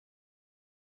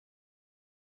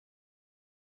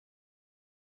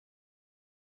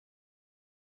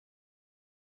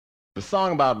The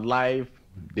song about life,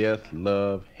 death,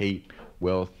 love, hate,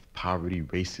 wealth, poverty,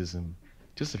 racism.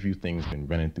 Just a few things been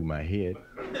running through my head.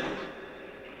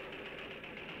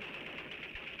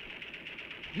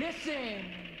 Listen,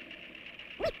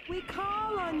 we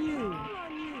call on you.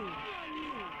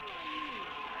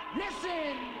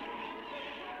 Listen,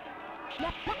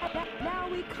 now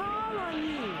we call on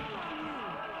you.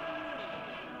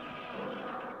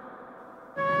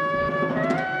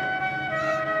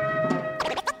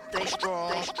 Stay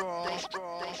strong, stay strong, stay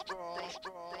strong, stay strong,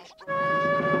 stay strong.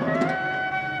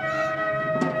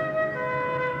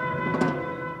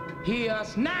 Hear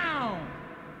us now.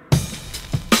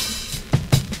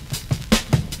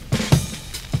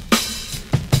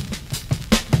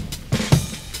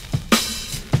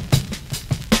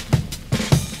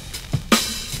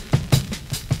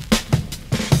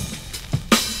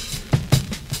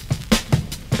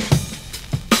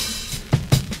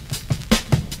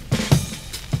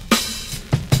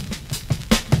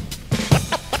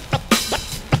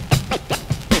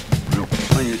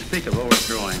 When you speak of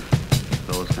overthrowing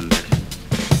those conditions,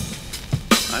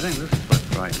 I think this is what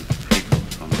frightens people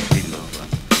so much.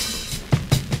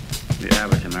 The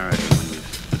average American, when you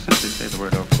simply say the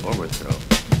word overthrow,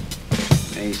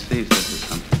 and he sees this as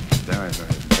something very,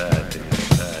 very bad to him.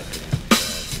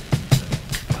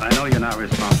 I know you're not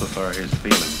responsible for his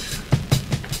feelings,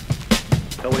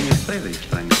 but when you say these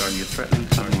things, are you threatening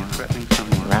someone?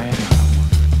 Right.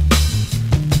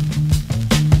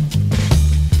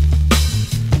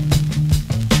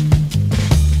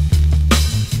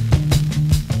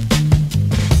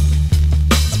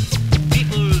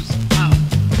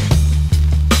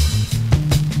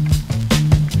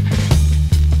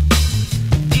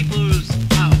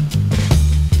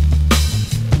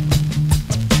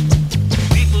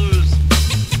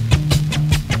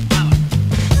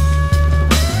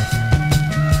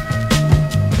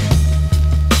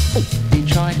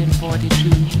 Detroit in 42.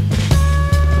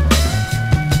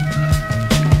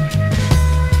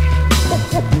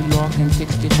 New York in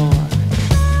 64.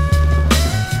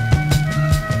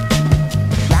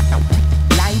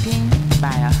 Lighting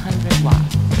by 100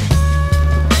 watts.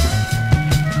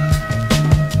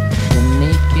 The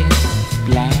naked,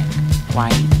 black,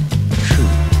 white,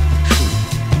 truth.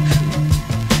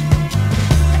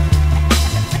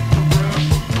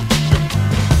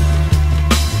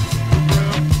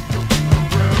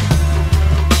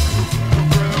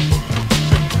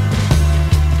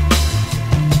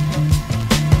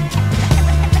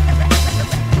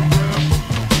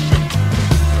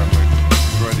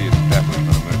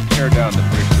 Tear down the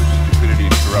bricks of stupidity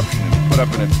and corruption and put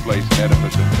up in its place an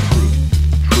edifice of truth.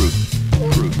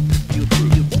 You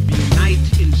unite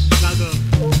in struggle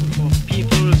for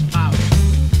people's power.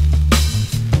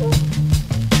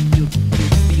 You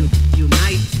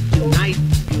unite. Unite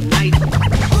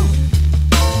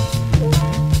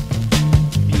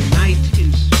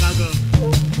in struggle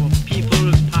for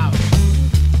people's power.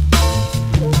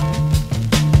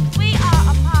 We are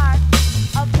a part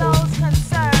of those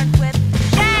concerned with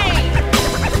change.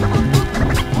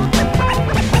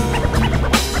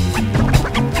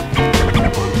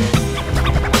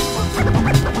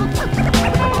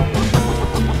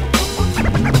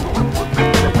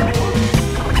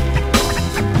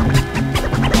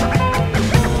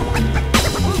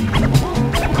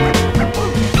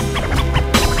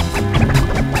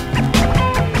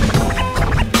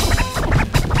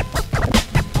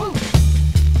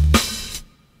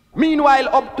 Meanwhile,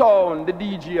 uptown, the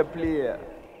DJ player.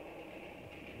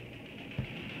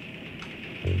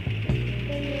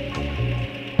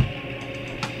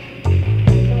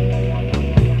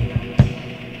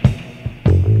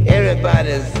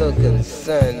 Everybody's so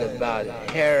concerned about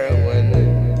heroin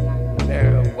and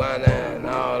marijuana and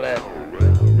all that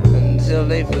until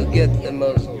they forget the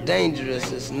most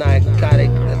dangerous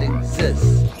narcotic that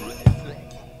exists.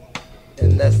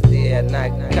 And that's the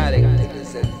narcotic that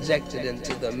is injected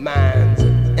into the minds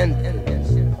of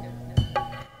infants.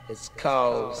 It's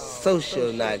called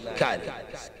social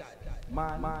narcotics.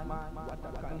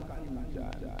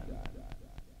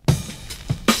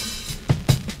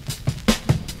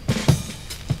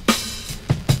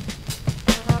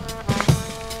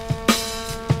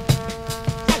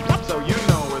 So you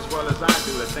know as well as I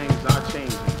do that things are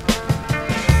changing.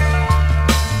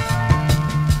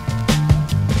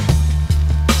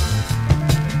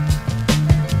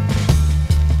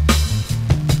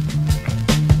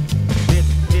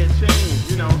 It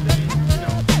changed, you know.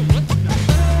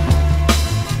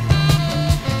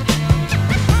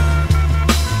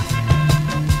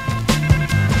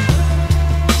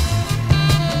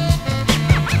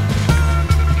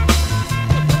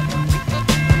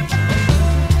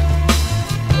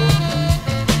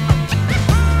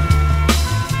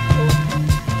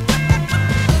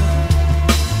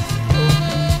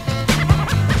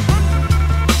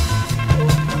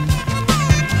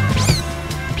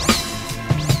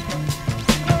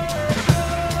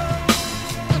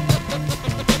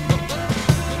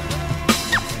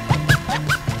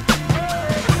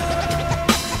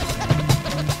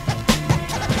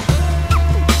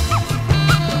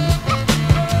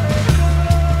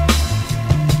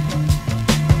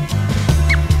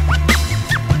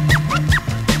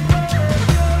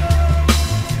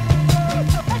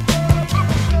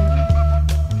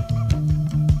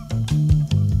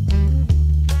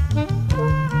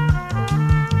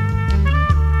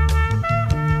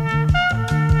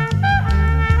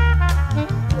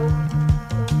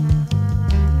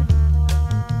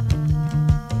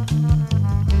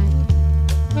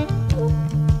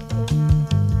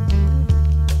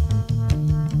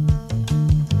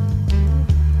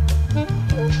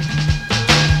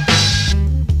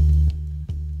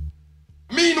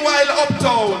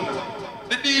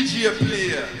 DJ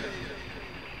player.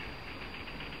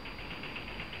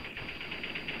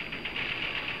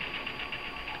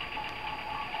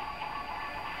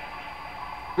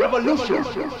 Revolution.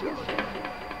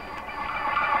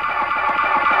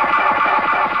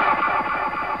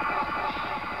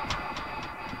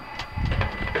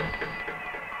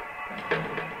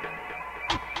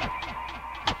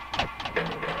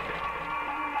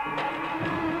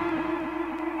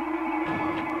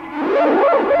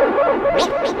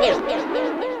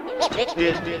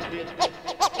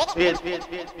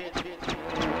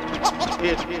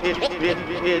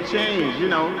 It changed, you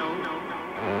know.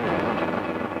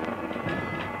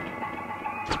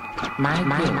 My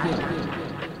made music.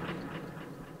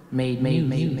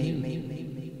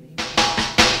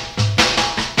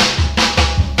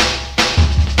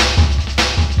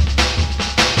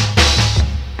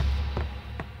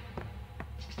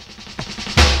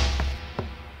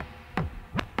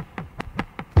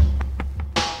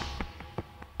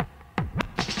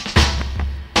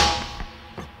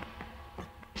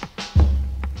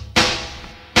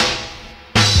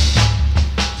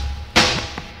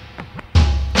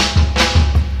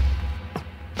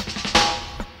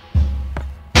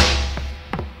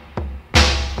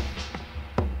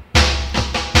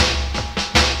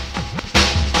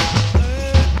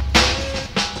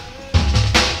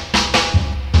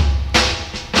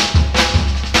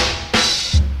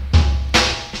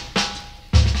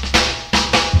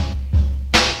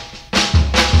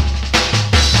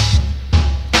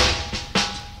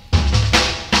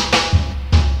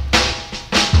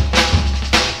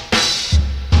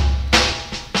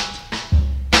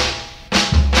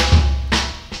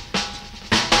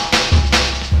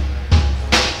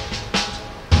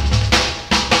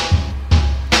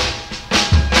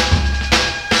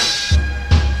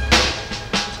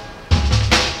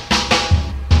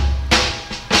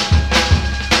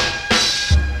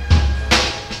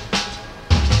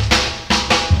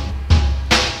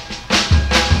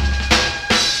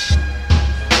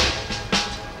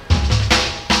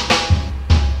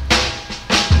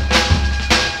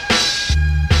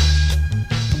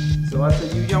 So I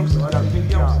said, you youngsters got to